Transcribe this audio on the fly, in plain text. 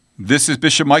This is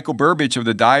Bishop Michael Burbidge of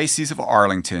the Diocese of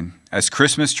Arlington. As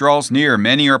Christmas draws near,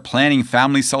 many are planning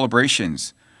family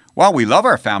celebrations. While we love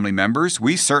our family members,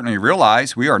 we certainly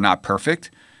realize we are not perfect.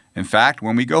 In fact,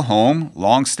 when we go home,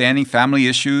 long-standing family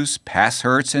issues, past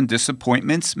hurts, and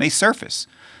disappointments may surface.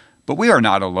 But we are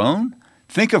not alone.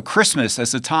 Think of Christmas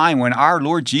as a time when our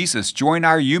Lord Jesus joined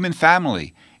our human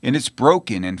family in its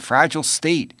broken and fragile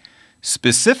state,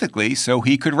 specifically so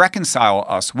he could reconcile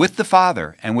us with the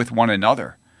Father and with one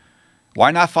another.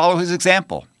 Why not follow his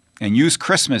example and use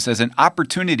Christmas as an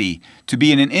opportunity to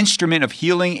be an instrument of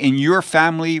healing in your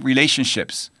family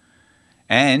relationships?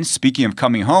 And speaking of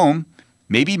coming home,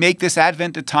 maybe make this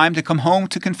Advent a time to come home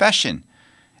to confession,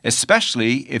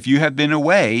 especially if you have been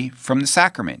away from the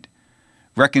sacrament.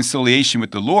 Reconciliation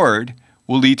with the Lord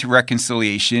will lead to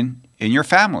reconciliation in your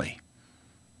family.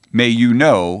 May you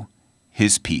know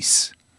his peace.